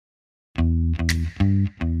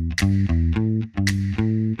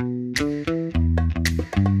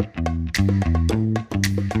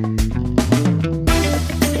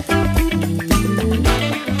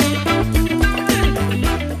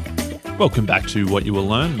Welcome back to What You Will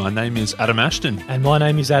Learn. My name is Adam Ashton. And my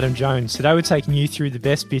name is Adam Jones. Today we're taking you through the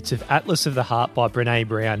best bits of Atlas of the Heart by Brené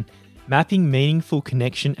Brown, mapping meaningful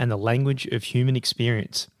connection and the language of human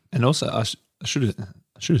experience. And also, I should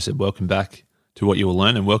have said welcome back to What You Will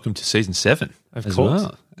Learn and welcome to Season 7 Of as course.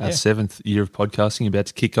 well. Our 7th year of podcasting about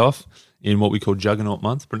to kick off in what we call Juggernaut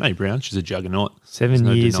Month. Brené Brown, she's a juggernaut. 7 There's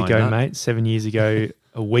no years denying ago, that. mate. 7 years ago,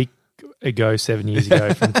 a week ago, 7 years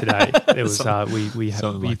ago from today. It was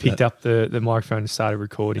we picked up the microphone and started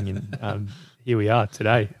recording, and here we are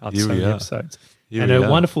today after Here so we many are. episodes. Here And we a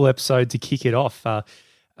are. wonderful episode to kick it off.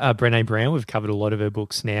 Brené Brown, we've covered a lot of her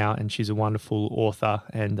books now, and she's a wonderful author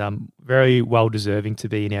and very well deserving to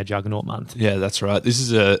be in our Juggernaut Month. Yeah, that's right. This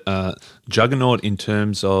is a juggernaut in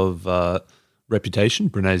terms of reputation.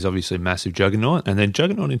 Brené's obviously a massive juggernaut, and then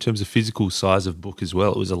juggernaut in terms of physical size of book as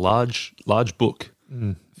well. It was a large book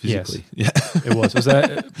physically. Yes. Yeah. It was. Was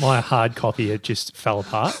that my hard copy? It just fell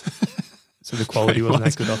apart. So the quality wasn't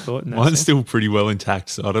that good, I thought. in that Mine's sense. still pretty well intact,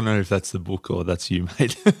 so I don't know if that's the book or that's you,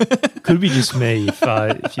 mate. Could be just me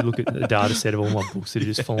if you look at the data set of all my books that are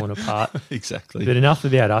just falling apart. Exactly. But enough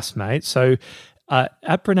about us, mate. So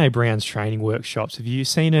at Brené Brown's training workshops, have you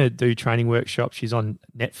seen her do training workshops? She's on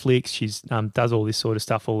Netflix. She's does all this sort of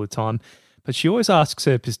stuff all the time. But she always asks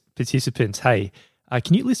her participants, hey,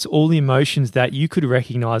 can you list all the emotions that you could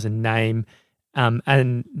recognize and name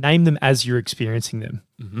them as you're experiencing them?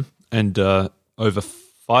 Mm-hmm. And over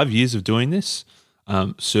 5 years of doing this,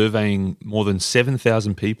 surveying more than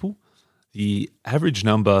 7,000 people, the average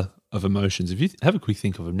number of emotions, if you have a quick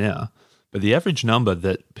think of them now, but the average number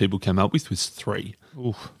that people came up with was 3.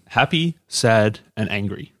 Oof. Happy, sad, and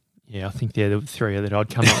angry. Yeah, I think they're the 3 that I'd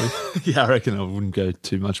come up with. Yeah, I reckon I wouldn't go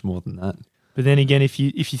too much more than that. But then again, if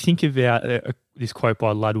you think about this quote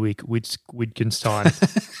by Ludwig Wittgenstein,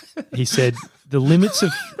 he said, the limits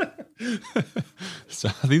of... So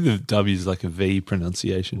I think the W is like a V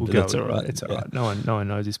pronunciation, but that's all right. It's all right. No one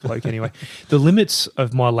knows this bloke anyway. The limits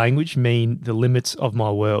of my language mean the limits of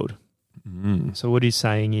my world. So what he's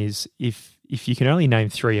saying is if you can only name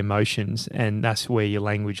 3 emotions and that's where your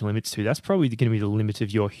language limits to, that's probably going to be the limit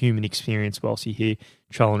of your human experience whilst you're here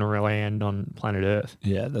trolling around on planet Earth.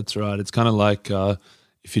 Yeah, that's right. It's kind of like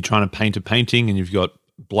if you're trying to paint a painting and you've got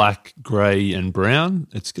black, grey and brown,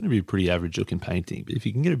 it's going to be a pretty average looking painting. But if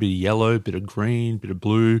you can get a bit of yellow, a bit of green, a bit of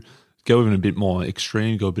blue, go even a bit more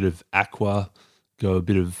extreme, go a bit of aqua, go a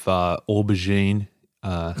bit of aubergine,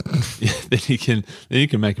 then you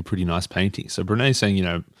can make a pretty nice painting. So Brené's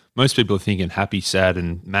saying, most people are thinking happy, sad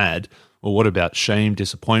and mad. Well, what about shame,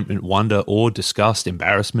 disappointment, wonder, awe, disgust,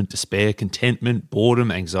 embarrassment, despair, contentment,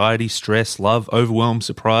 boredom, anxiety, stress, love, overwhelm,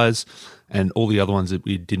 surprise, and all the other ones that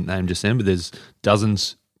we didn't name just then, but there's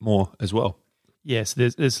dozens more as well. Yes,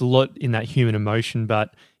 there's a lot in that human emotion,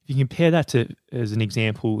 but if you compare that to, as an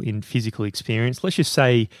example, in physical experience, let's just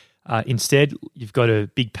say instead you've got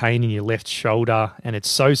a big pain in your left shoulder and it's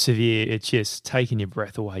so severe, it's just taking your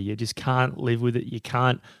breath away. You just can't live with it. You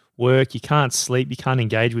can't work, you can't sleep, you can't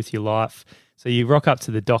engage with your life. So you rock up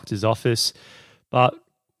to the doctor's office, but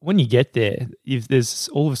when you get there, if there's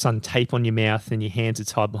all of a sudden tape on your mouth and your hands are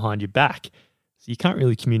tied behind your back, so you can't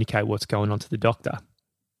really communicate what's going on to the doctor.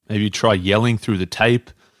 Maybe you try yelling through the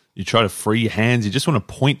tape, you try to free your hands, you just want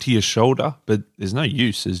to point to your shoulder, but there's no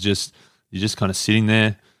use. You're just kind of sitting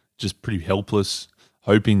there, just pretty helpless,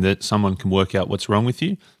 hoping that someone can work out what's wrong with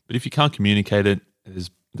you. But if you can't communicate it,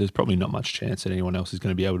 there's probably not much chance that anyone else is going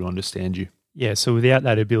to be able to understand you. Yeah, so without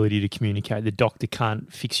that ability to communicate, the doctor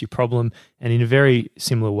can't fix your problem. And in a very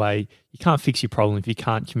similar way, you can't fix your problem if you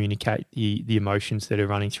can't communicate the emotions that are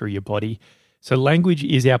running through your body. So language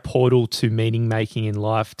is our portal to meaning making in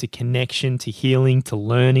life, to connection, to healing, to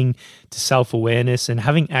learning, to self-awareness, and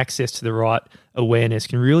having access to the right awareness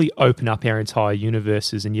can really open up our entire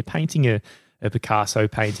universes. And you're painting a Picasso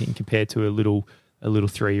painting compared to a little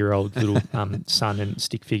 3-year-old little sun and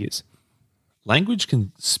stick figures. Language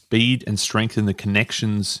can speed and strengthen the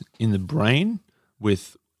connections in the brain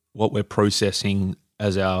with what we're processing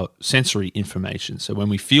as our sensory information. So when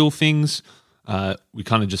we feel things, we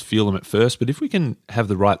kind of just feel them at first. But if we can have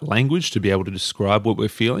the right language to be able to describe what we're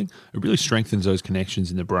feeling, it really strengthens those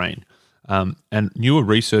connections in the brain. And newer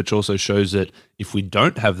research also shows that if we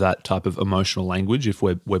don't have that type of emotional language, if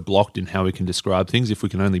we're blocked in how we can describe things, if we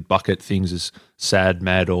can only bucket things as sad,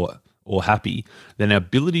 mad, or happy, then our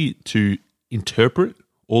ability to interpret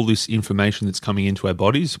all this information that's coming into our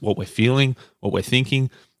bodies, what we're feeling, what we're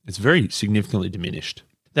thinking, it's very significantly diminished.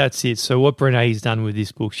 That's it. So what Brené's done with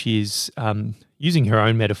this book, she's using her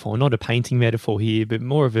own metaphor, not a painting metaphor here, but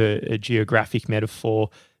more of a geographic metaphor,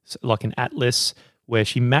 like an atlas, where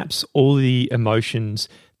she maps all the emotions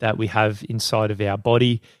that we have inside of our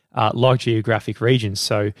body like geographic regions.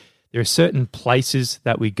 So there are certain places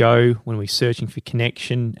that we go when we're searching for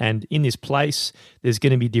connection, and in this place, there's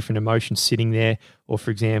going to be different emotions sitting there. Or, for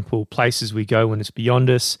example, places we go when it's beyond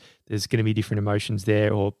us, there's going to be different emotions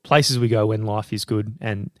there. Or places we go when life is good,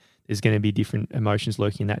 and there's going to be different emotions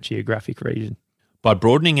lurking in that geographic region. By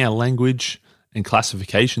broadening our language and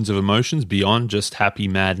classifications of emotions beyond just happy,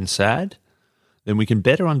 mad, and sad, then we can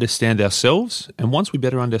better understand ourselves. And once we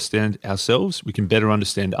better understand ourselves, we can better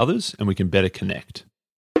understand others and we can better connect.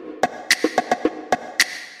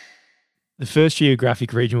 The first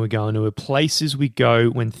geographic region we're going to are places we go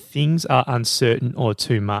when things are uncertain or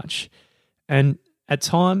too much. And at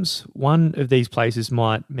times, one of these places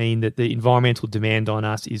might mean that the environmental demand on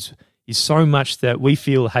us is so much that we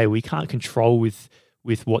feel, hey, we can't control with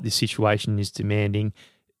what this situation is demanding.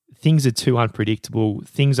 Things are too unpredictable.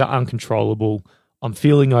 Things are uncontrollable. I'm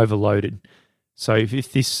feeling overloaded. So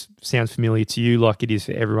if this sounds familiar to you, like it is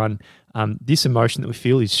for everyone, this emotion that we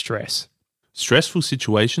feel is stress. Stressful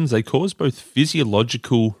situations, they cause both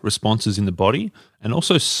physiological responses in the body and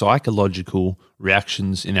also psychological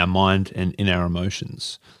reactions in our mind and in our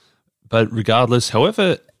emotions. But regardless,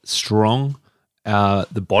 however strong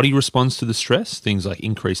the body responds to the stress, things like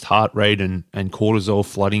increased heart rate and cortisol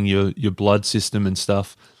flooding your blood system and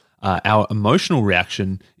stuff, our emotional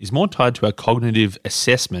reaction is more tied to our cognitive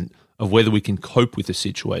assessment of whether we can cope with a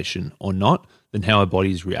situation or not than how our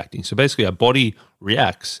body is reacting. So basically our body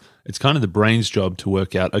reacts. It's kind of the brain's job to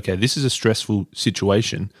work out, okay, this is a stressful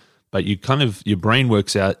situation, but your brain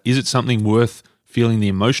works out, is it something worth feeling the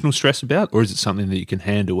emotional stress about, or is it something that you can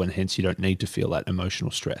handle and hence you don't need to feel that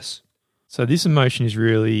emotional stress? So this emotion is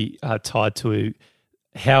really tied to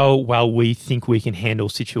how well we think we can handle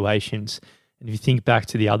situations. And if you think back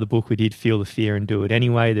to the other book we did, Feel the Fear and Do It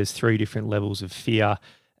Anyway, there's 3 different levels of fear.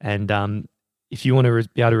 And if you want to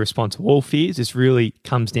be able to respond to all fears, this really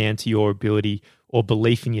comes down to your ability or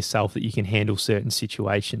belief in yourself that you can handle certain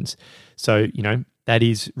situations. So, that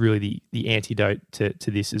is really the antidote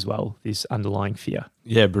to this as well, this underlying fear.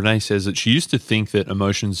 Yeah, Brené says that she used to think that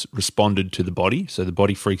emotions responded to the body. So the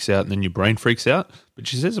body freaks out and then your brain freaks out. But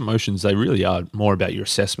she says emotions, they really are more about your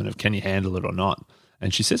assessment of can you handle it or not.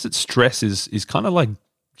 And she says that stress is kind of like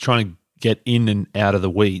trying to get in and out of the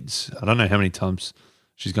weeds. I don't know how many times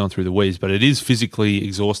she's gone through the weeds, but it is physically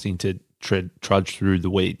exhausting to trudge through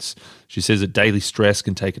the weeds. She says that daily stress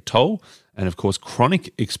can take a toll, and of course,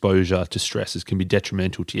 chronic exposure to stresses can be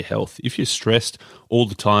detrimental to your health. If you're stressed all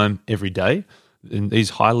the time, every day, then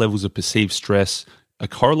these high levels of perceived stress are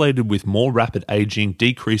correlated with more rapid aging,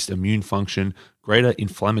 decreased immune function, greater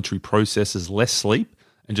inflammatory processes, less sleep,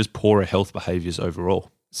 and just poorer health behaviors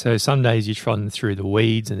overall. So some days you're trotting through the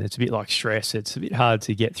weeds and it's a bit like stress. It's a bit hard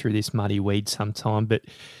to get through this muddy weed sometime, but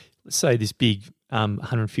let's say this big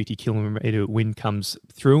 150 kilometre wind comes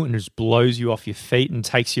through and just blows you off your feet and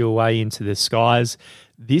takes you away into the skies.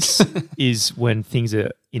 This is when things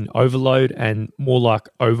are in overload and more like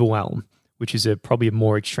overwhelm, which is probably a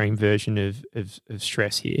more extreme version of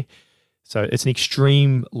stress here. So it's an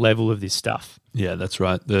extreme level of this stuff. Yeah, that's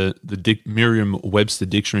right. The Merriam-Webster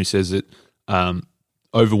dictionary says that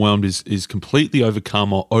overwhelmed is completely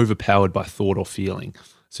overcome or overpowered by thought or feeling.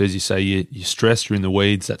 So as you say, you're stressed, you're in the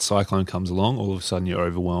weeds, that cyclone comes along, all of a sudden you're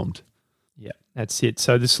overwhelmed. Yeah, that's it.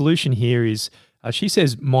 So the solution here is, she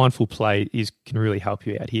says mindful play can really help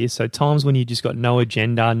you out here. So times when you just got no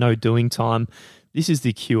agenda, no doing time, this is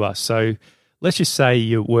the cure. So let's just say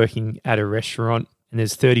you're working at a restaurant and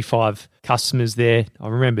there's 35 customers there. I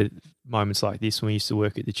remember moments like this when we used to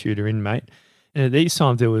work at the Tudor Inn, mate. And at these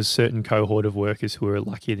times there was a certain cohort of workers who were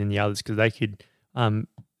luckier than the others because they could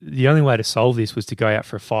the only way to solve this was to go out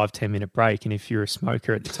for a 5-10 minute break. And if you're a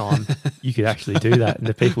smoker at the time, you could actually do that. And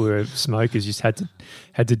the people who were smokers just had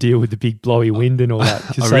to deal with the big blowy wind and all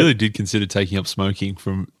that. I really did consider taking up smoking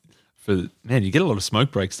man, you get a lot of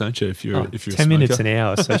smoke breaks, don't you? If you're a 10 smoker? minutes an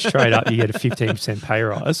hour. So straight up, you get a 15% pay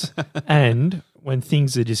rise. And when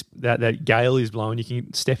things are just that gale is blowing, you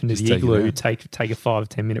can step into the igloo, take a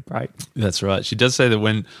 5-10 minute break. That's right. She does say that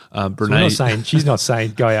when Brené, so she's not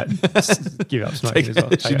saying go out and give up smoking as well.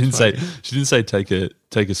 She didn't say take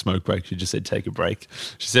a smoke break. She just said take a break.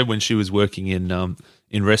 She said when she was working in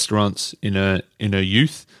restaurants in her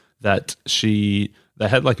youth that they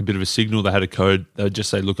had like a bit of a signal. They had a code. They would just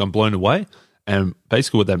say, "Look, I'm blown away." And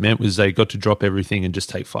basically what that meant was they got to drop everything and just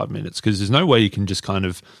take 5 minutes because there's no way you can just kind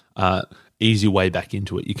of ease your way back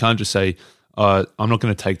into it. You can't just say, I'm not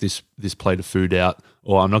going to take this plate of food out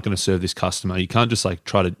or I'm not going to serve this customer. You can't just like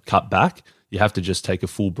try to cut back. You have to just take a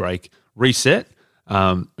full break, reset.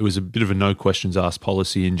 It was a bit of a no questions asked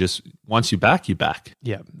policy and just once you're back, you're back.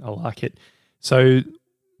 Yeah, I like it. So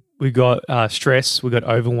we got stress, we got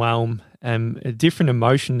overwhelm, a different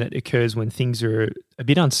emotion that occurs when things are a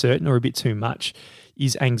bit uncertain or a bit too much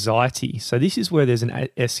is anxiety. So this is where there's an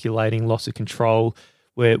escalating loss of control,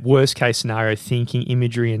 where worst case scenario thinking,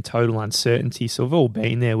 imagery, and total uncertainty. So we've all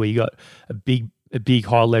been there where you got a big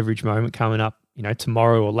high leverage moment coming up,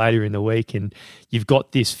 tomorrow or later in the week, and you've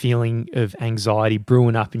got this feeling of anxiety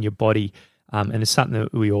brewing up in your body, and it's something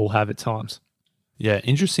that we all have at times. Yeah,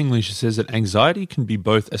 interestingly, she says that anxiety can be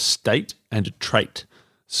both a state and a trait.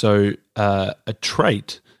 So a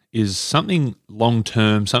trait is something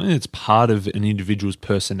long-term, something that's part of an individual's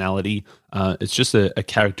personality. It's just a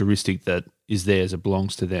characteristic that is theirs, it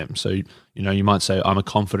belongs to them. So, you might say, I'm a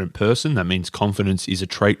confident person. That means confidence is a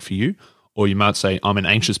trait for you. Or you might say, I'm an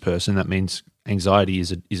anxious person. That means anxiety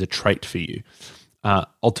is a trait for you.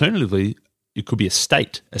 Alternatively, it could be a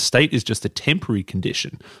state. A state is just a temporary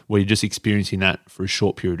condition where you're just experiencing that for a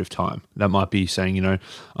short period of time. That might be saying,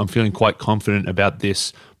 I'm feeling quite confident about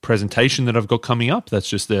this presentation that I've got coming up. That's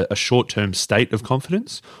just a short-term state of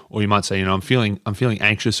confidence. Or you might say, I'm feeling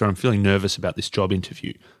anxious or I'm feeling nervous about this job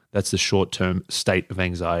interview. That's the short-term state of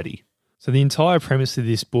anxiety. So the entire premise of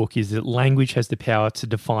this book is that language has the power to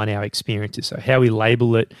define our experiences. So how we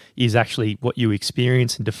label it is actually what you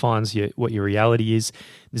experience and defines what your reality is.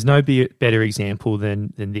 There's no better example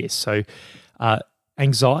than this. So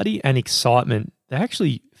anxiety and excitement, they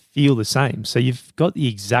actually feel the same. So you've got the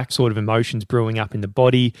exact sort of emotions brewing up in the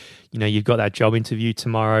body. You've got that job interview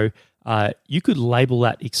tomorrow. You could label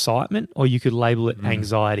that excitement or you could label it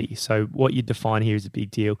anxiety. So what you define here is a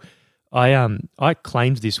big deal. I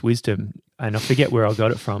claimed this wisdom, and I forget where I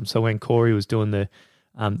got it from. So when Corey was doing the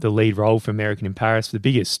lead role for American in Paris, the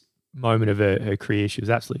biggest moment of her career, she was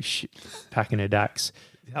absolutely packing her dacks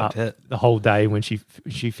the whole day when she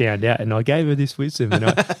found out. And I gave her this wisdom, and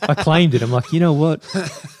I claimed it. I'm like, you know what?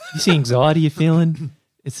 This anxiety you're feeling,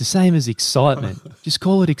 it's the same as excitement. Just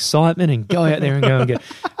call it excitement and go out there and go and get.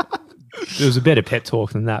 There was a better pep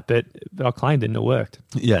talk than that, but I claimed it and it worked.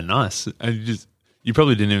 Yeah, nice. And you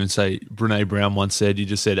probably didn't even say Brene Brown once said. You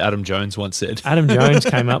just said Adam Jones once said. Adam Jones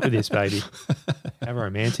came up with this, baby. How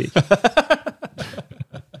romantic.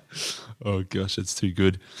 Oh, gosh, that's too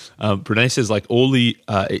good. Brene says, like, all the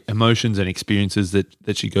emotions and experiences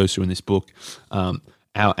that she goes through in this book,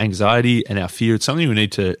 our anxiety and our fear, it's something we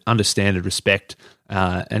need to understand and respect.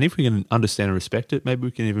 And if we can understand and respect it, maybe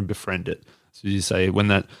we can even befriend it. So you say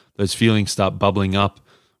when those feelings start bubbling up,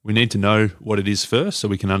 we need to know what it is first so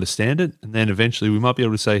we can understand it. And then eventually we might be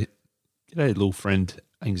able to say, g'day, little friend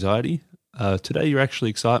anxiety. Today you're actually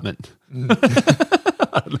excitement.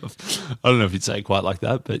 I don't know if you'd say it quite like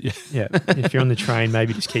that, but yeah. Yeah, if you're on the train,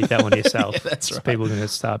 maybe just keep that one to yourself. Yeah, that's right. People are going to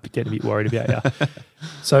start getting a bit worried about you.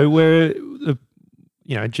 So we're,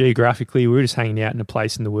 geographically, we're just hanging out in a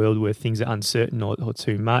place in the world where things are uncertain or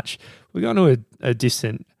too much. We're going to a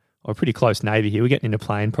distant or pretty close neighbour here. We're getting in a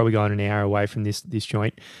plane, probably going an hour away from this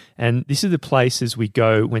joint. And this is the places we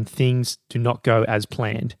go when things do not go as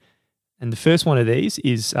planned. And the first one of these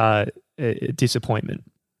is disappointment.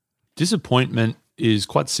 Disappointment is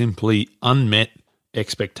quite simply unmet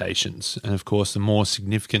expectations. And of course, the more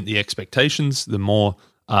significant the expectations, the more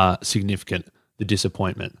significant the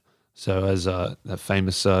disappointment. So as that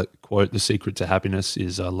famous quote, the secret to happiness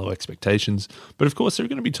is low expectations. But of course, there are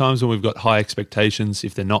going to be times when we've got high expectations.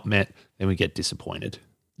 If they're not met, then we get disappointed.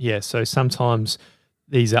 Yeah, so sometimes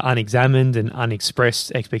these are unexamined and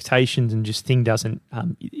unexpressed expectations and just thing doesn't,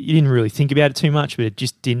 you didn't really think about it too much, but it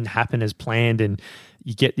just didn't happen as planned and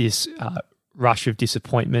you get this rush of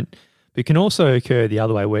disappointment. But it can also occur the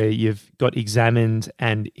other way where you've got examined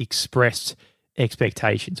and expressed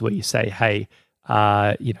expectations where you say, hey,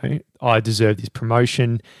 I deserve this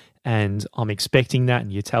promotion and I'm expecting that,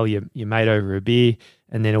 and you tell your mate over a beer,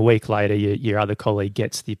 and then a week later your other colleague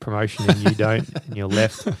gets the promotion and you don't, and you're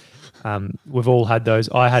left. We've all had those.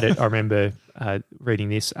 I had it. I remember reading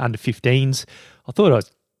this under 15s. I thought I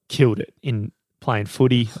killed it in playing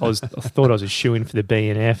footy. I thought I was a shoo-in for the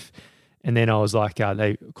BNF, and then I was like,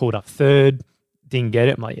 they called up third, didn't get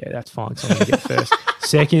it. I'm like, yeah, that's fine because I'm going to get first.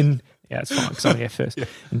 Second, yeah, it's fine because I'm going to get first. Yeah.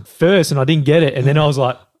 And first, and I didn't get it, and then I was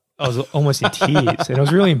almost in tears, and it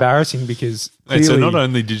was really embarrassing because Mate, so not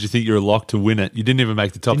only did you think you were locked to win it, you didn't even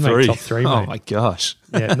make the top three. Top three, oh mate. My gosh!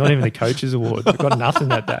 Yeah, not even the coaches award. We got nothing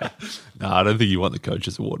that day. No, I don't think you won the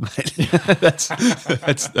coaches award, mate.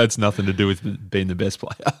 that's nothing to do with being the best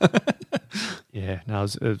player. Yeah, no,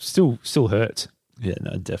 it still hurts. Yeah,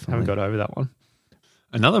 no, definitely Haven't got over that one.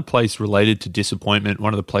 Another place related to disappointment,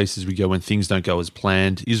 one of the places we go when things don't go as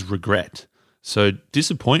planned, is regret. So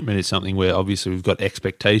disappointment is something where obviously we've got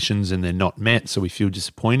expectations and they're not met, so we feel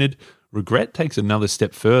disappointed. Regret takes another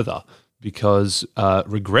step further because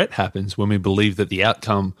regret happens when we believe that the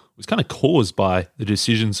outcome was kind of caused by the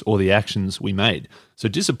decisions or the actions we made. So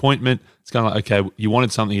disappointment, it's kind of like, okay, you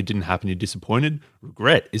wanted something, it didn't happen, you're disappointed.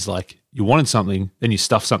 Regret is like you wanted something, then you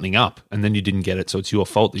stuffed something up and then you didn't get it. So it's your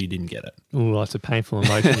fault that you didn't get it. Oh, that's a painful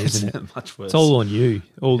emotion, isn't it? Much worse. It's all on you.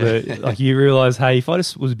 Like you realize, hey, if I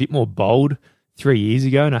just was a bit more bold 3 years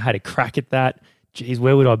ago and I had a crack at that, geez,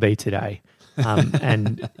 where would I be today?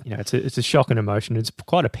 And it's a shocking emotion. It's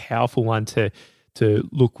quite a powerful one to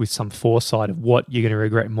look with some foresight of what you're going to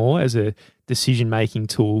regret more as a decision-making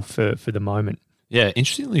tool for the moment. Yeah,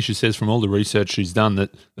 interestingly, she says from all the research she's done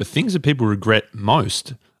that the things that people regret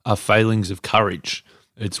most are failings of courage.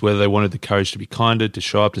 It's whether they wanted the courage to be kinder, to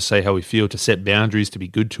show up, to say how we feel, to set boundaries, to be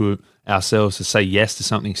good to ourselves, to say yes to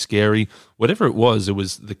something scary. Whatever it was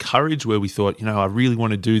the courage where we thought, I really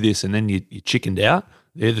want to do this, and then you chickened out.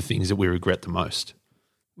 They're the things that we regret the most.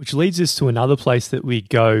 Which leads us to another place that we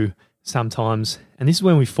go sometimes, and this is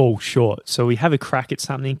when we fall short. So we have a crack at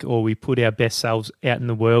something or we put our best selves out in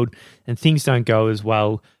the world and things don't go as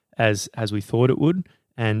well as we thought it would.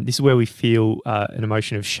 And this is where we feel an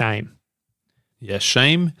emotion of shame. Yeah,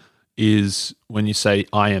 shame is when you say,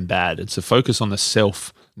 I am bad. It's a focus on the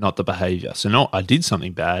self, not the behavior. So not I did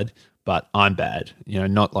something bad, but I'm bad.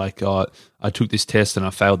 Not like I took this test and I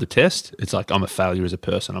failed the test. It's like I'm a failure as a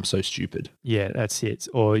person. I'm so stupid. Yeah, that's it.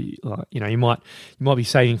 Or you might be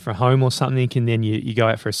saving for a home or something, and then you go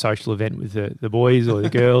out for a social event with the boys or the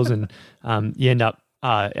girls, and you end up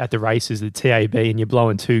at the races, the TAB, and you're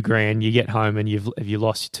blowing $2,000. You get home and you've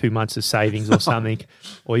lost 2 months of savings or something,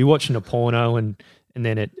 or you're watching a porno and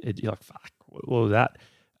then you're like, fuck, what was that?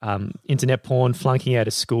 Internet porn, flunking out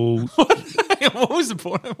of school. What was the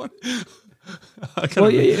porno one?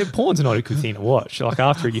 Porn's not a good thing to watch. Like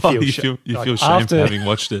after it, you feel you feel shame for having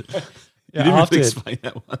watched it. You didn't really explain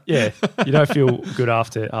that one. Yeah, you don't feel good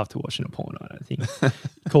after watching a porno, I don't think.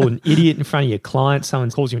 Call an idiot in front of your client.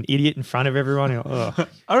 Someone calls you an idiot in front of everyone. You're like, oh.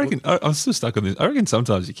 I reckon I'm still stuck on this. I reckon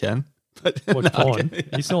sometimes you can. But watch porn.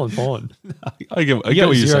 You're still on porn. I get what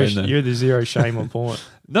you're saying there. You're the zero shame on porn.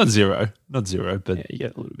 Not zero, but you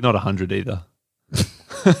get a little bit. Not 100 either.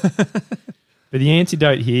 But the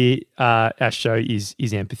antidote here, Astro,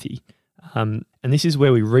 is empathy. And this is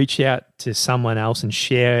where we reach out to someone else and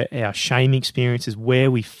share our shame experiences, where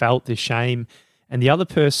we felt the shame, and the other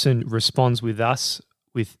person responds with us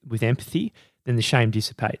with empathy, then the shame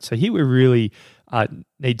dissipates. So here we really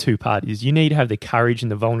need two parties. You need to have the courage and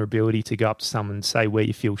the vulnerability to go up to someone and say where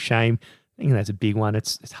you feel shame. I think that's a big one.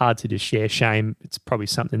 It's hard to just share shame. It's probably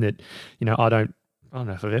something that, I don't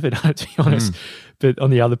know if I've ever done it, to be honest, but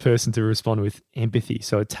on the other person to respond with empathy.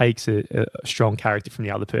 So it takes a strong character from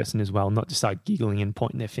the other person as well, not to start giggling and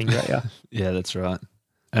pointing their finger at you. Yeah, that's right.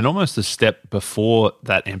 And almost a step before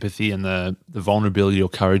that empathy and the vulnerability or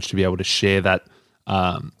courage to be able to share that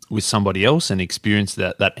with somebody else and experience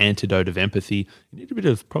that antidote of empathy, you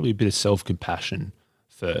need probably a bit of self-compassion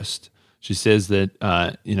first. She says that,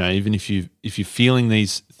 even if you're feeling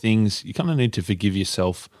these things, you kind of need to forgive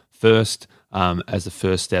yourself first, as the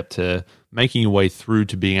first step to making your way through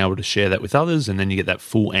to being able to share that with others, and then you get that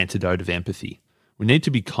full antidote of empathy. We need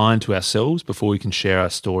to be kind to ourselves before we can share our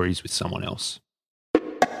stories with someone else.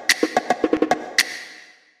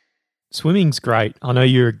 Swimming's great. I know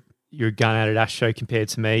you're a gun at it, Astro, compared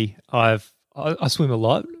to me. I swim a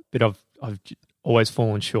lot, but I've always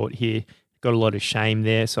fallen short here. Got a lot of shame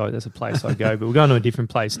there, so that's a place I go. But we're going to a different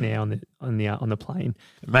place now on the plane.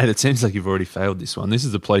 Mate, it seems like you've already failed this one. This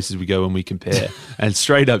is the places we go when we compare, and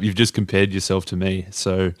straight up, you've just compared yourself to me.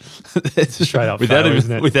 So it's straight up without fail,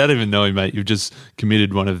 isn't it? Without even knowing, mate, you've just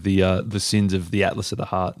committed one of the sins of the Atlas of the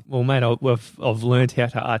Heart. Well, mate, I've learned how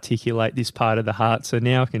to articulate this part of the heart, so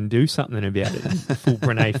now I can do something about it in full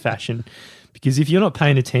Brené fashion. Because if you're not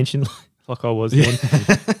paying attention, like I was then,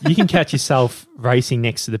 you can catch yourself racing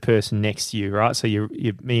next to the person next to you, right? So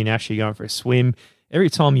me and Ash are going for a swim. Every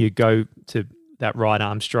time you go to that right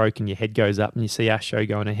arm stroke and your head goes up and you see Asho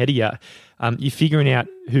going ahead of you, you're figuring out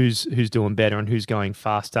who's doing better and who's going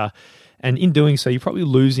faster. And in doing so, you're probably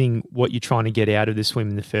losing what you're trying to get out of the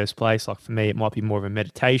swim in the first place. Like for me, it might be more of a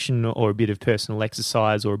meditation or a bit of personal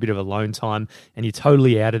exercise or a bit of alone time, and you're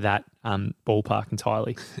totally out of that ballpark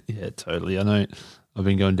entirely. Yeah, totally. I know I've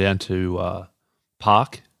been going down to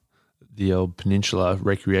Park, the old Peninsula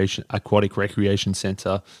Aquatic Recreation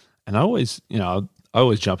Centre, and I always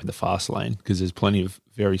jump in the fast lane because there's plenty of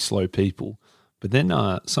very slow people. But then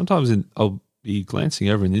sometimes I'll be glancing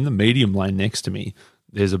over, and in the medium lane next to me,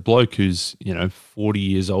 there's a bloke who's 40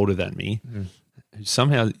 years older than me. Who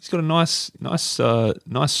somehow he's got a nice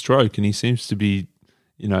stroke, and he seems to be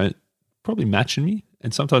probably matching me.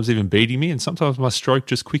 and sometimes even beating me, and sometimes my stroke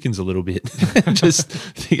just quickens a little bit. Just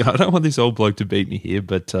think, I don't want this old bloke to beat me here,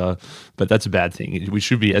 but that's a bad thing. We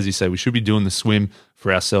should be, as you say, we should be doing the swim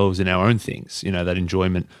for ourselves and our own things, that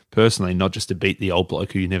enjoyment personally, not just to beat the old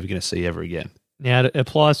bloke who you're never going to see ever again. Now, it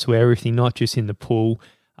applies to everything, not just in the pool.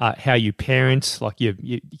 How you parent, like your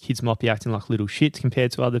kids might be acting like little shits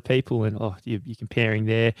compared to other people, and you're comparing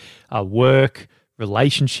their work,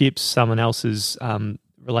 relationships. Someone else's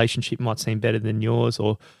relationship might seem better than yours,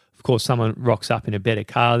 or of course, someone rocks up in a better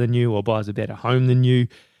car than you, or buys a better home than you.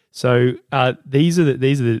 So these are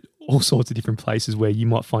the all sorts of different places where you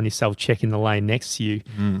might find yourself checking the lane next to you.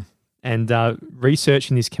 And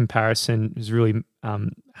researching this comparison has really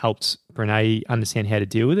helped Brene understand how to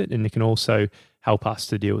deal with it, and it can also help us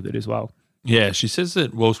to deal with it as well. Yeah, she says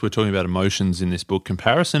that whilst we're talking about emotions in this book,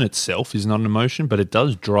 comparison itself is not an emotion, but it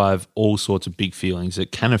does drive all sorts of big feelings.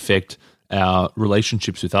 It can affect our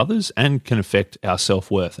relationships with others and can affect our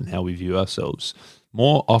self-worth and how we view ourselves.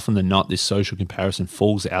 More often than not, this social comparison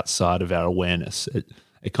falls outside of our awareness.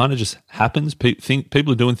 It kind of just happens.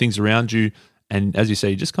 People are doing things around you, and as you say,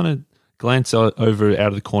 you just kind of glance over out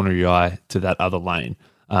of the corner of your eye to that other lane.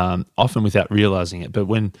 Often without realizing it. But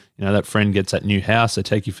when that friend gets that new house, they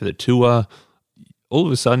take you for the tour, all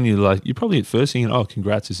of a sudden you're probably at first thinking, oh,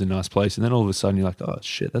 congrats, it's a nice place. And then all of a sudden you're like, oh,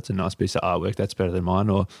 shit, that's a nice piece of artwork. That's better than mine.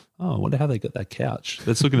 Or, oh, I wonder how they got that couch.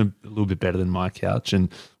 That's looking a little bit better than my couch. And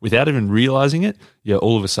without even realizing it, you're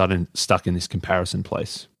all of a sudden stuck in this comparison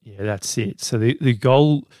place. Yeah, that's it. So the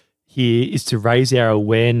goal here is to raise our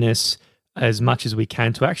awareness as much as we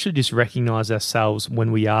can to actually just recognize ourselves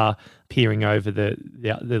when we are peering over the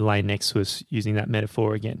lane next to us, using that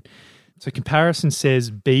metaphor again. So comparison says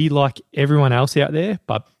be like everyone else out there,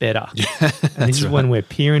 but better. And this is when we're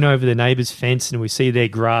peering over the neighbour's fence and we see their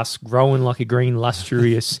grass growing like a green,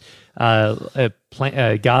 luxurious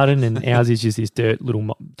garden, and ours is just this dirt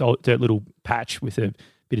little patch with a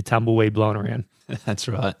bit of tumbleweed blowing around. That's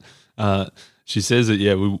right. She says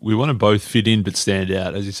that, we want to both fit in but stand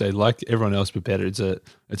out, as you say, like everyone else but better. It's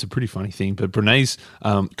a pretty funny thing. But Brene's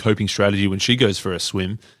coping strategy when she goes for a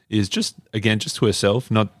swim is just to herself,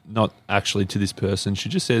 not actually to this person. She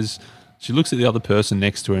just says, she looks at the other person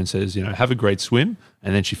next to her and says, have a great swim,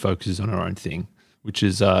 and then she focuses on her own thing, which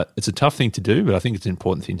is it's a tough thing to do, but I think it's an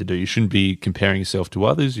important thing to do. You shouldn't be comparing yourself to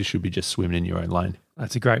others. You should be just swimming in your own lane.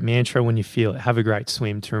 That's a great mantra when you feel it. Have a great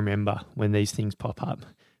swim, to remember when these things pop up.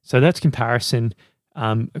 So that's comparison.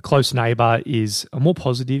 A close neighbour is a more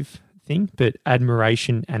positive thing, but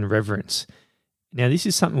admiration and reverence. Now, this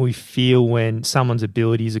is something we feel when someone's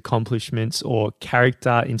abilities, accomplishments, or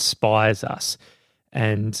character inspires us.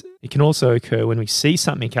 And it can also occur when we see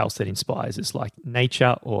something else that inspires us, like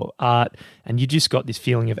nature or art, and you just got this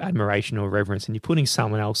feeling of admiration or reverence, and you're putting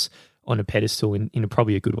someone else on a pedestal in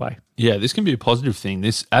probably a good way. Yeah, this can be a positive thing.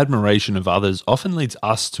 This admiration of others often leads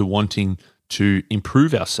us to wanting to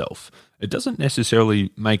improve ourselves. It doesn't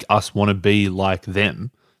necessarily make us want to be like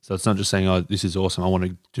them. So it's not just saying, oh, this is awesome, I want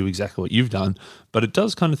to do exactly what you've done. But it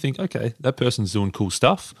does kind of think, okay, that person's doing cool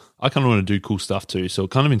stuff. I kind of want to do cool stuff too. So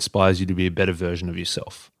it kind of inspires you to be a better version of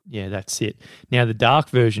yourself. Yeah, that's it. Now, the dark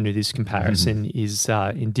version of this comparison is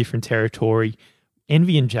in different territory,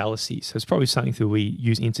 envy and jealousy. So it's probably something that we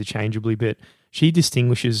use interchangeably, but she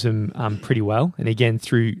distinguishes them pretty well. And again,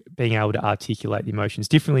 through being able to articulate the emotions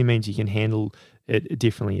differently means you can handle it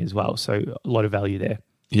differently as well. So a lot of value there.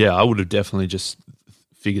 Yeah, I would have definitely just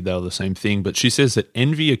figured they were the same thing. But she says that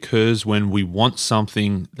envy occurs when we want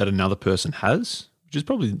something that another person has, which is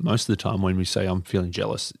probably most of the time when we say, I'm feeling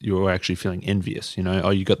jealous, you're actually feeling envious.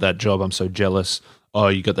 Oh, you got that job, I'm so jealous. Oh,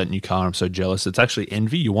 you got that new car, I'm so jealous. It's actually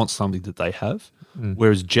envy. You want something that they have.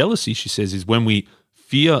 Whereas jealousy, she says, is when we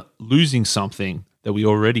fear losing something that we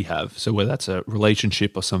already have. So whether that's a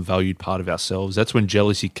relationship or some valued part of ourselves, that's when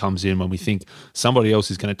jealousy comes in, when we think somebody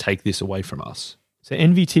else is going to take this away from us. So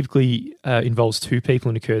envy typically involves two people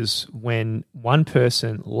and occurs when one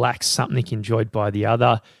person lacks something enjoyed by the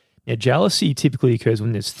other. Now, jealousy typically occurs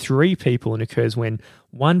when there's three people and occurs when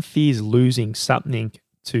one fears losing something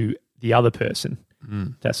to the other person.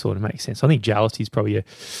 That sort of makes sense. I think jealousy is probably a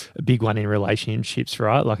big one in relationships,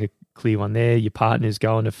 right? Like a clear one there. Your partner's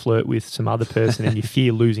going to flirt with some other person and you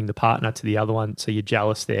fear losing the partner to the other one, so you're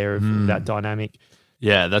jealous there of that dynamic.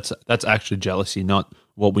 Yeah, that's actually jealousy, not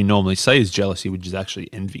what we normally say is jealousy, which is actually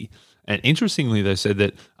envy. And interestingly, they said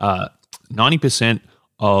that 90%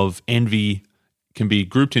 of envy can be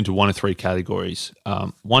grouped into one of three categories.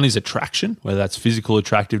 One is attraction, whether that's physical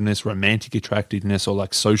attractiveness, romantic attractiveness, or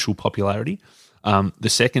like social popularity. The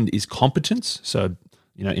second is competence. So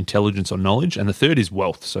intelligence or knowledge. And the third is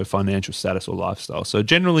wealth, so financial status or lifestyle. So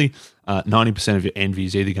generally, 90% of your envy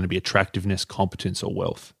is either going to be attractiveness, competence, or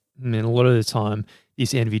wealth. And a lot of the time,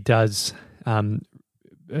 this envy does,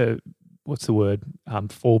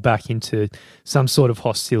 fall back into some sort of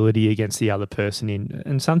hostility against the other person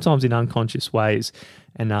and sometimes in unconscious ways.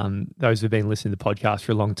 And those who've been listening to the podcast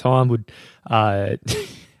for a long time would, I'm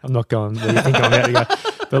not going where you think I'm about to go,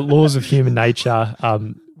 but Laws of Human Nature,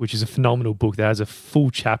 which is a phenomenal book that has a full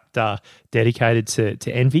chapter dedicated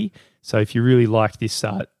to envy. So if you really like this,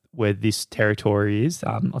 where this territory is,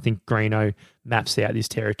 I think Greeno maps out this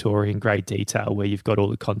territory in great detail where you've got all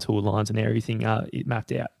the contour lines and everything it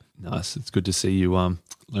mapped out. Nice. It's good to see you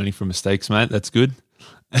learning from mistakes, mate. That's good.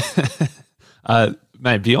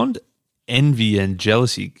 Mate, beyond envy and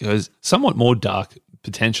jealousy goes somewhat more dark,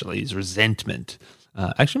 potentially, is resentment.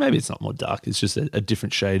 Actually, maybe it's not more dark. It's just a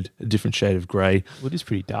different shade of grey. Well, it is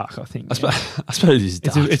pretty dark, I think. I suppose it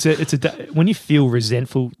is dark. When you feel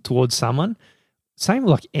resentful towards someone, same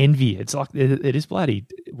like envy. It's like it is bloody.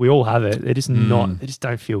 We all have it. It is not. They just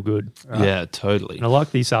don't feel good. Right? Yeah, totally. And I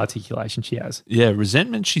like this articulation she has. Yeah,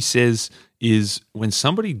 resentment, she says, is when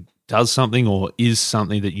somebody does something or is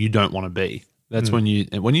something that you don't want to be. That's when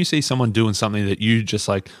you see someone doing something that you just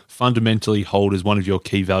like fundamentally hold as one of your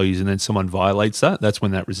key values and then someone violates that, that's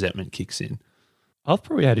when that resentment kicks in. I've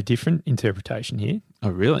probably had a different interpretation here. Oh,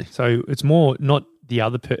 really? So it's more not the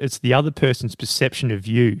other it's the other person's perception of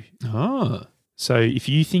you. Oh. So if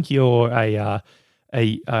you think you're a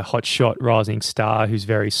hotshot rising star who's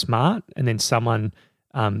very smart and then someone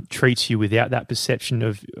treats you without that perception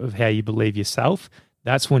of how you believe yourself,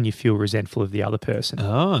 that's when you feel resentful of the other person.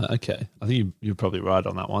 Oh, okay. I think you're probably right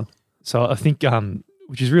on that one. So I think,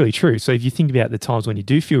 which is really true. So if you think about the times when you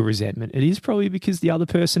do feel resentment, it is probably because the other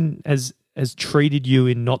person has treated you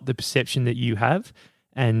in not the perception that you have,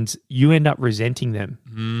 and you end up resenting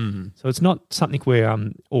them. So it's not something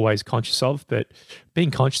we're always conscious of, but being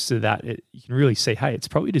conscious of that, you can really see, hey, it's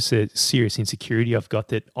probably just a serious insecurity I've got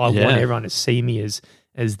that I want everyone to see me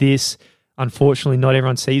as this. Unfortunately, not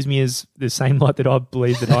everyone sees me as the same light that I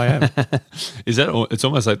believe that I am. It's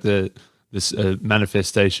almost like this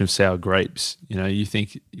manifestation of sour grapes. You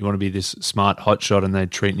think you want to be this smart hotshot and they're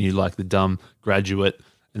treating you like the dumb graduate,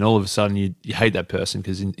 and all of a sudden you hate that person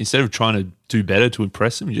because instead of trying to do better to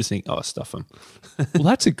impress them, you just think, oh, stuff them. Well,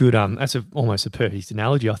 that's a good, almost a perfect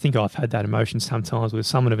analogy. I think I've had that emotion sometimes where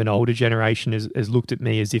someone of an older generation has looked at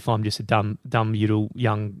me as if I'm just a dumb little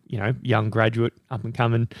young graduate up and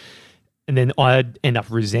coming. And then I'd end up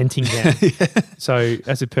resenting them. Yeah. So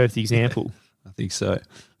that's a perfect example. I think so.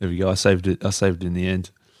 There we go. I saved it in the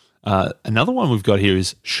end. Another one we've got here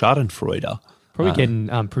is Schadenfreude. Probably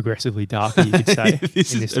getting progressively darker, you could say.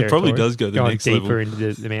 It probably does go the next level. Going deeper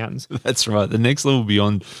into the mountains. That's right. The next level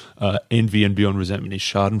beyond envy and beyond resentment is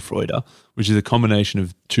Schadenfreude, which is a combination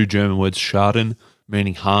of two German words, Schaden,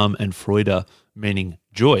 meaning harm, and Freude, meaning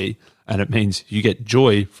joy. And it means you get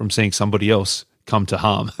joy from seeing somebody else come to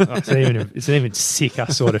harm. It's an even sicker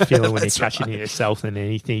sort of feeling when you're catching it yourself than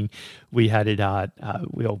anything. We had it,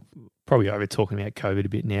 we're probably over talking about COVID a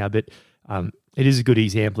bit now, but it is a good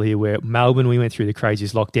example here where Melbourne, we went through the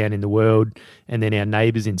craziest lockdown in the world, and then our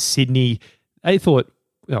neighbours in Sydney, they thought,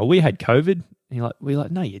 we had COVID. And we're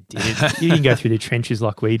like, no, you didn't. You didn't go through the trenches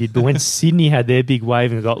like we did. But when Sydney had their big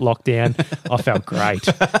wave and got locked down, I felt great.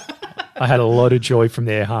 I had a lot of joy from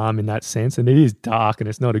their harm in that sense, and it is dark and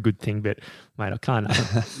it's not a good thing, but mate, I can't.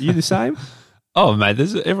 You the same? Oh, mate,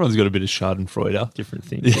 everyone's got a bit of Schadenfreude. Different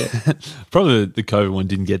things. Yeah. Probably the COVID one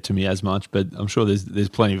didn't get to me as much, but I'm sure there's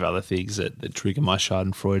plenty of other things that trigger my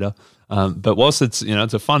Schadenfreude. But whilst it's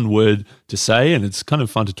it's a fun word to say and it's kind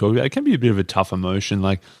of fun to talk about, it can be a bit of a tough emotion.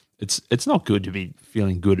 Like it's not good to be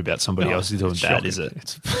feeling good about somebody else who's doing bad, is it?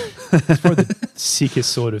 It's probably the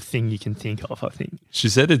sickest sort of thing you can think of, I think. She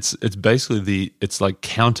said it's basically it's like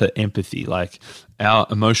counter empathy. Like our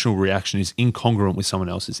emotional reaction is incongruent with someone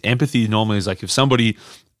else's. Empathy normally is like if somebody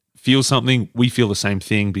feels something, we feel the same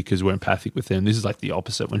thing because we're empathic with them. This is like the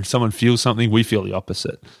opposite. When someone feels something, we feel the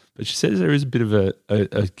opposite. But she says there is a bit of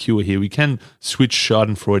a cure here. We can switch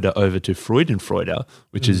Schadenfreude over to Freudenfreude,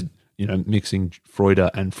 which is mixing Freude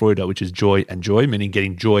and Freude, which is joy and joy, meaning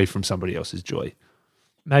getting joy from somebody else's joy.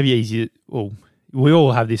 Maybe easier. Well, we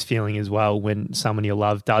all have this feeling as well when someone you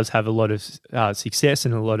love does have a lot of success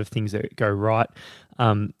and a lot of things that go right.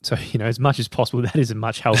 So, as much as possible, that is a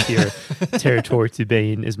much healthier territory to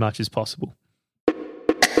be in as much as possible.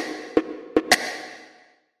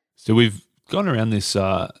 So we've gone around this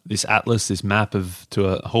atlas, this map to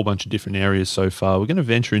a whole bunch of different areas so far. We're going to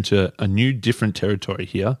venture into a new different territory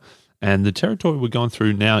here. And the territory we're going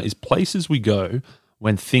through now is places we go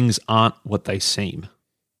when things aren't what they seem.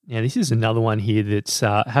 Now, this is another one here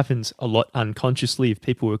that happens a lot unconsciously. If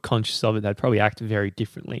people were conscious of it, they'd probably act very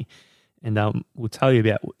differently. And we'll tell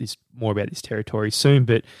you more about this territory soon.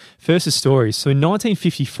 But first, the story. So in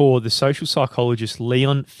 1954, the social psychologist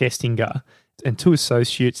Leon Festinger and two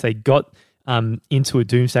associates, they got into a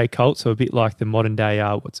doomsday cult, so a bit like the modern day,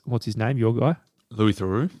 what's his name, your guy? Louis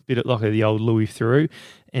Theroux. A bit like the old Louis Theroux.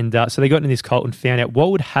 And so they got into this cult and found out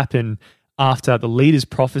what would happen after the leader's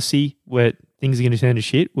prophecy where things are going to turn to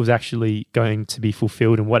shit was actually going to be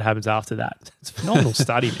fulfilled, and what happens after that. It's a phenomenal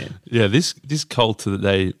study, man. Yeah, this cult that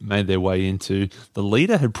they made their way into, the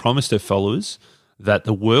leader had promised her followers that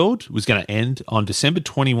the world was going to end on December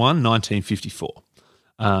 21, 1954.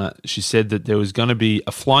 She said that there was going to be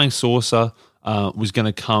a flying saucer was going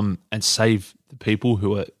to come and save the people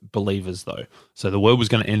who are believers, though. So the world was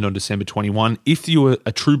going to end on December 21. If you were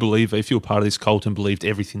a true believer, if you were part of this cult and believed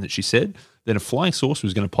everything that she said, then a flying saucer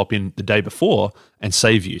was going to pop in the day before and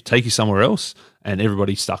save you, take you somewhere else, and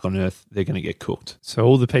everybody stuck on Earth, they're going to get cooked. So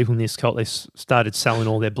all the people in this cult, they started selling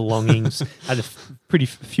all their belongings, had a pretty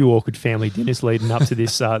few awkward family dinners leading up to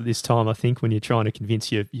this this time, I think, when you're trying to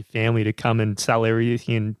convince your family to come and sell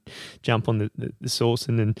everything and jump on the sauce.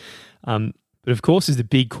 And then, but of course, the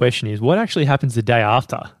big question is, what actually happens the day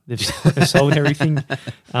after they've sold everything?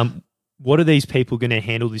 What are these people going to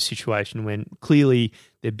handle this situation when clearly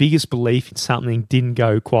their biggest belief in something didn't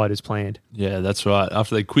go quite as planned? Yeah, that's right.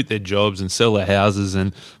 After they quit their jobs and sell their houses,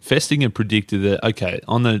 and Festinger predicted that, okay,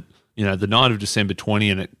 on the night of December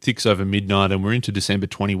 20 and it ticks over midnight and we're into December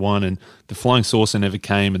 21 and the flying saucer never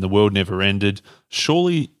came and the world never ended,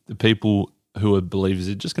 surely the people who are believers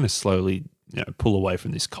are just going to slowly pull away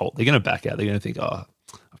from this cult. They're going to back out. They're going to think, oh,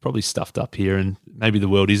 I've probably stuffed up here and maybe the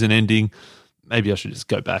world isn't ending. Maybe I should just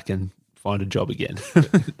go back and find a job again.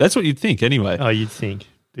 That's what you'd think anyway. Oh, you'd think.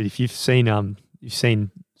 But if you've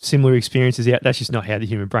seen similar experiences out, that's just not how the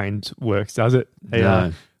human brain works, does it?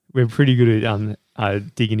 No. We're pretty good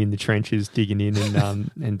at digging in the trenches, digging in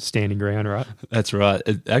and standing ground, right? That's right.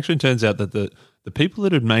 It actually turns out that the people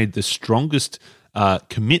that had made the strongest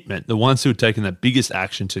commitment, the ones who had taken that biggest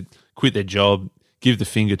action to quit their job, give the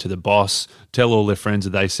finger to the boss, tell all their friends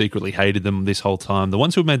that they secretly hated them this whole time. The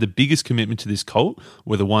ones who made the biggest commitment to this cult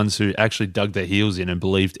were the ones who actually dug their heels in and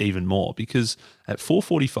believed even more. Because at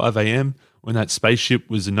 4:45 a.m., when that spaceship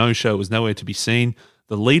was a no-show, was nowhere to be seen,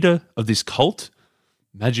 the leader of this cult,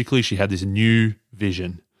 magically she had this new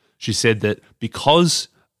vision. She said that because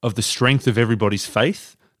of the strength of everybody's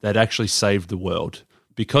faith, they'd actually saved the world.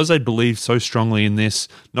 Because they believed so strongly in this,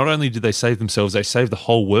 not only did they save themselves, they saved the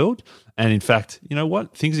whole world. And in fact, you know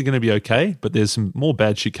what? Things are going to be okay, but there's some more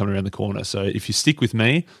bad shit coming around the corner. So if you stick with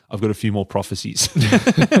me, I've got a few more prophecies.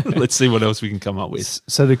 Let's see what else we can come up with.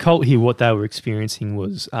 So the cult here, what they were experiencing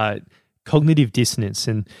was cognitive dissonance.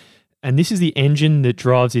 And this is the engine that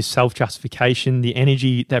drives this self-justification, the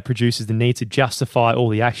energy that produces the need to justify all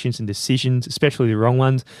the actions and decisions, especially the wrong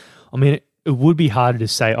ones. I mean, it would be harder to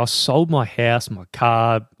say, I sold my house, my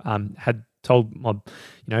car, had told my,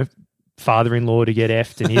 father-in-law to get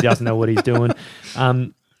effed and he doesn't know what he's doing.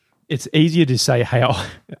 It's easier to say, hey,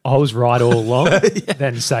 I was right all along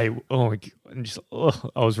than say, I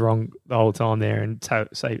was wrong the whole time there, and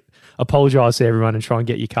say, apologize to everyone and try and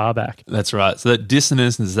get your car back. That's right. So that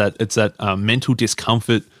dissonance is that mental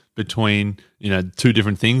discomfort between two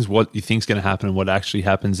different things, what you think is going to happen and what actually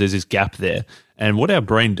happens. There's this gap there. And what our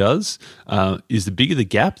brain does is the bigger the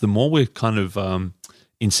gap, the more we're kind of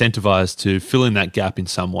incentivized to fill in that gap in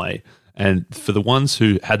some way. And for the ones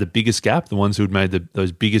who had the biggest gap, the ones who had made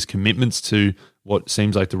those biggest commitments to what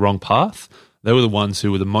seems like the wrong path, they were the ones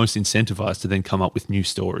who were the most incentivized to then come up with new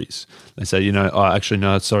stories. They say, there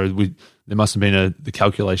must have been the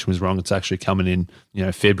calculation was wrong. It's actually coming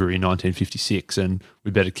in, February 1956, and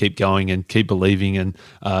we better keep going and keep believing, and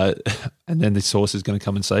then the source is going to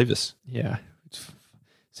come and save us. Yeah.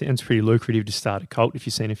 Sounds pretty lucrative to start a cult if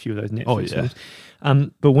you've seen a few of those Netflix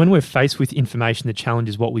films. But when we're faced with information that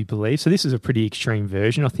challenges what we believe, so this is a pretty extreme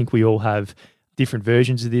version. I think we all have different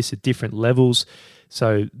versions of this at different levels.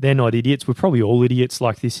 So they're not idiots. We're probably all idiots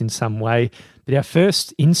like this in some way. But our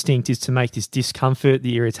first instinct is to make this discomfort,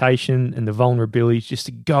 the irritation, and the vulnerability just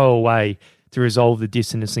to go away, to resolve the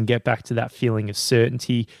dissonance and get back to that feeling of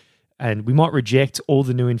certainty. And we might reject all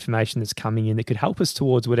the new information that's coming in that could help us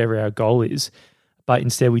towards whatever our goal is. But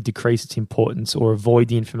instead we decrease its importance or avoid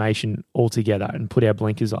the information altogether and put our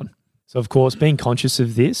blinkers on. So, of course, being conscious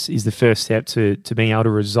of this is the first step to being able to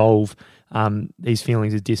resolve these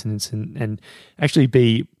feelings of dissonance and actually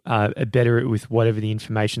be better with whatever the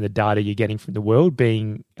information, the data you're getting from the world,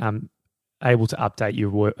 being able to update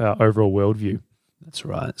your overall worldview. That's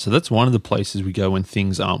right. So that's one of the places we go when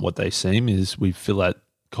things aren't what they seem, is we feel that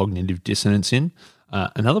cognitive dissonance in.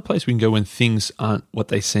 Another place we can go when things aren't what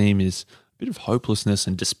they seem is a bit of hopelessness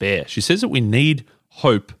and despair. She says that we need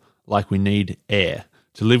hope like we need air.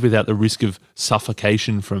 To live without the risk of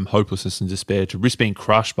suffocation from hopelessness and despair, to risk being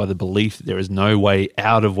crushed by the belief that there is no way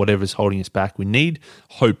out of whatever's holding us back. We need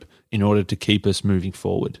hope in order to keep us moving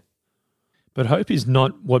forward. But hope is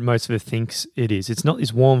not what most of us thinks it is. It's not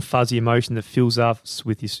this warm, fuzzy emotion that fills us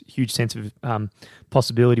with this huge sense of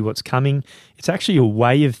possibility, what's coming. It's actually a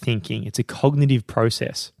way of thinking. It's a cognitive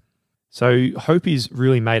process. So hope is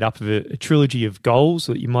really made up of a trilogy of goals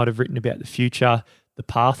that you might have written about the future, the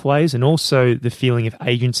pathways, and also the feeling of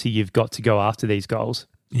agency you've got to go after these goals.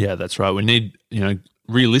 Yeah, that's right. We need,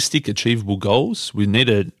 realistic, achievable goals. We need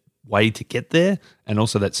a way to get there, and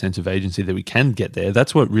also that sense of agency that we can get there.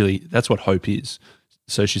 That's what hope is.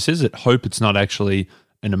 So she says that hope, it's not actually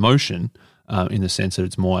an emotion in the sense that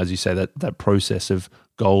it's more, as you say, that process of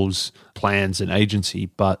goals, plans, and agency.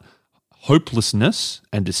 But hopelessness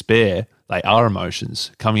and despair, they are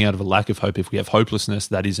emotions coming out of a lack of hope. If we have hopelessness,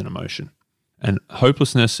 that is an emotion. And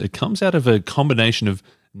hopelessness, it comes out of a combination of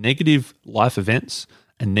negative life events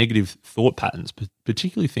and negative thought patterns,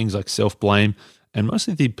 particularly things like self-blame and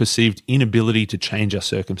mostly the perceived inability to change our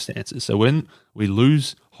circumstances. So when we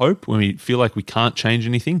lose hope, when we feel like we can't change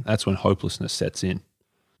anything, that's when hopelessness sets in.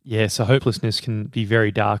 Yeah, so hopelessness can be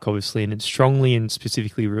very dark, obviously, and it's strongly and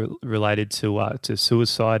specifically related to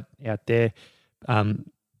suicide out there.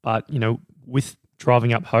 But with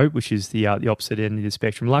driving up hope, which is the opposite end of the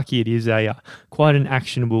spectrum, lucky it is quite an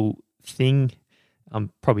actionable thing.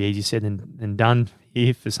 Probably easier said than done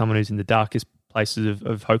here for someone who's in the darkest places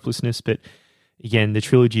of hopelessness. But again, the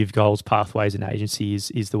trilogy of goals, pathways, and agency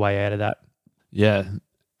is the way out of that. Yeah,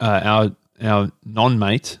 our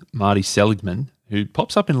non-mate Marty Seligman, who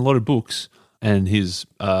pops up in a lot of books, and his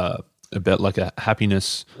about like a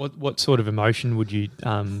happiness. What sort of emotion would you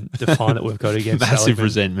define that we've got against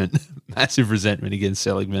Seligman? Massive resentment against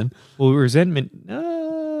Seligman. Well, resentment.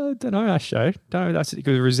 Don't know, Asho. No, that's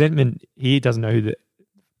because resentment. He doesn't know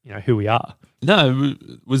who we are. No,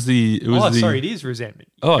 it was. Sorry, it is resentment.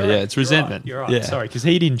 It's resentment. You're right. Yeah. Sorry, because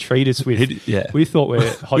he didn't treat us with. We thought we're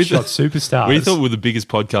hotshot superstars. We thought we were the biggest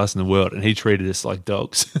podcast in the world, and he treated us like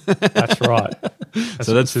dogs. That's right.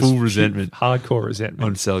 That's full resentment, hardcore resentment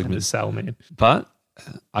on Seligman. Salman. But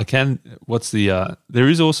there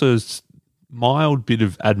is also a mild bit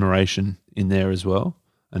of admiration in there as well.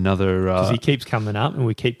 Another because he keeps coming up, and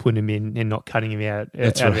we keep putting him in and not cutting him out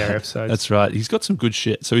of our episodes. That's right. He's got some good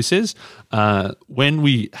shit. So he says when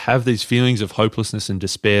we have these feelings of hopelessness and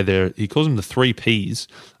despair, he calls them the 3 Ps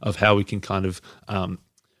of how we can kind of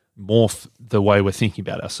morph the way we're thinking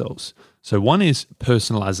about ourselves. So one is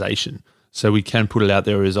personalization. So we can put it out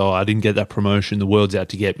there as, I didn't get that promotion, the world's out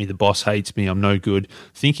to get me, the boss hates me, I'm no good.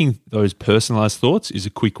 Thinking those personalized thoughts is a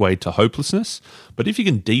quick way to hopelessness. But if you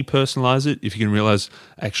can depersonalize it, if you can realize,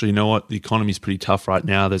 actually, you know what, the economy's pretty tough right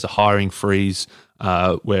now, there's a hiring freeze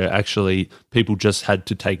where actually people just had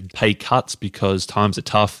to take pay cuts because times are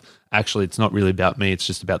tough. Actually, it's not really about me, it's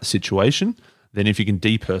just about the situation. Then if you can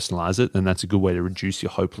depersonalize it, then that's a good way to reduce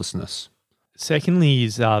your hopelessness. Secondly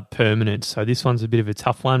is permanence. So this one's a bit of a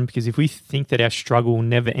tough one because if we think that our struggle will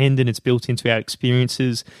never end and it's built into our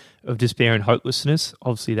experiences of despair and hopelessness,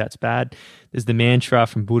 obviously that's bad. There's the mantra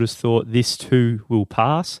from Buddhist thought, this too will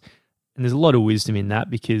pass. And there's a lot of wisdom in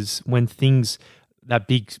that because when that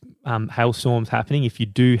big hailstorm's happening, if you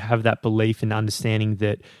do have that belief and understanding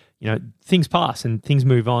that, things pass and things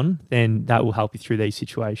move on, then that will help you through these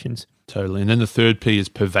situations. Totally. And then the 3rd P is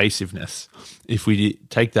pervasiveness. If we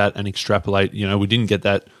take that and extrapolate, we didn't get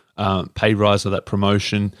that pay rise or that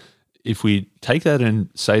promotion. If we take that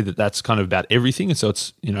and say that that's kind of about everything, and so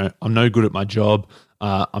it's, I'm no good at my job,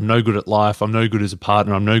 I'm no good at life, I'm no good as a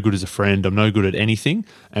partner, I'm no good as a friend, I'm no good at anything,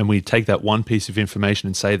 and we take that one piece of information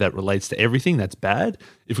and say that relates to everything, that's bad.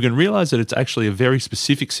 If we can realize that it's actually a very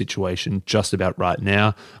specific situation just about right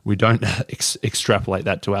now, we don't extrapolate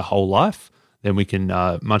that to our whole life, then we can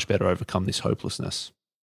much better overcome this hopelessness.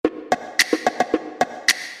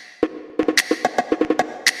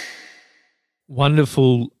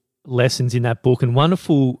 Wonderful lessons in that book and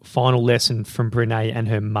wonderful final lesson from Brene and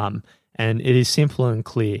her mum. And it is simple and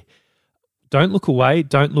clear. Don't look away.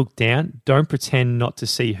 Don't look down. Don't pretend not to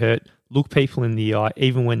see hurt. Look people in the eye,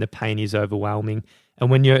 even when the pain is overwhelming.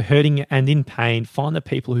 And when you're hurting and in pain, find the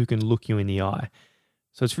people who can look you in the eye.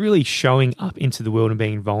 So it's really showing up into the world and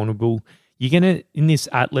being vulnerable. You're going to, in this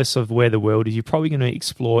atlas of where the world is, you're probably going to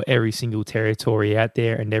explore every single territory out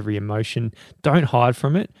there and every emotion. Don't hide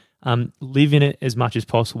from it. Live in it as much as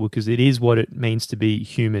possible because it is what it means to be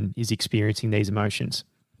human, is experiencing these emotions.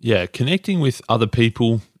 Yeah, connecting with other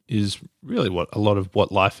people is really what a lot of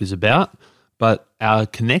what life is about. But our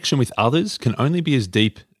connection with others can only be as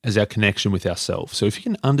deep as our connection with ourselves. So if you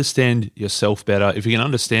can understand yourself better, if you can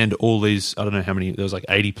understand all these, I don't know how many, there was like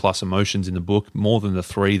 80 plus emotions in the book, more than the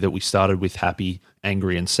 3 that we started with, happy,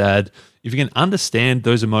 angry, and sad. If you can understand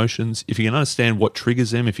those emotions, if you can understand what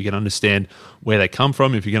triggers them, if you can understand where they come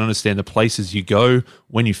from, if you can understand the places you go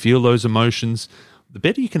when you feel those emotions, the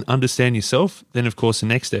better you can understand yourself, then of course the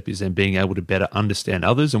next step is then being able to better understand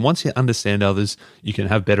others. And once you understand others, you can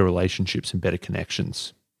have better relationships and better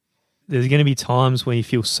connections. There's going to be times when you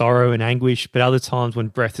feel sorrow and anguish, but other times when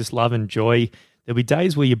breathless love and joy. There'll be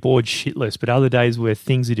days where you're bored shitless, but other days where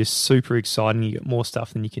things are just super exciting. You get more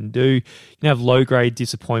stuff than you can do. You can have low-grade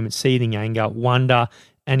disappointment, seething anger, wonder,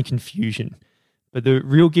 and confusion. But the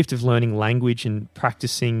real gift of learning language and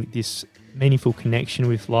practicing this meaningful connection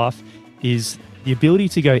with life is the ability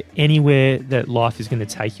to go anywhere that life is going to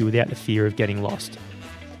take you without the fear of getting lost.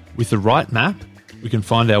 With the right map, we can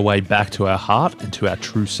find our way back to our heart and to our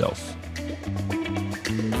true self.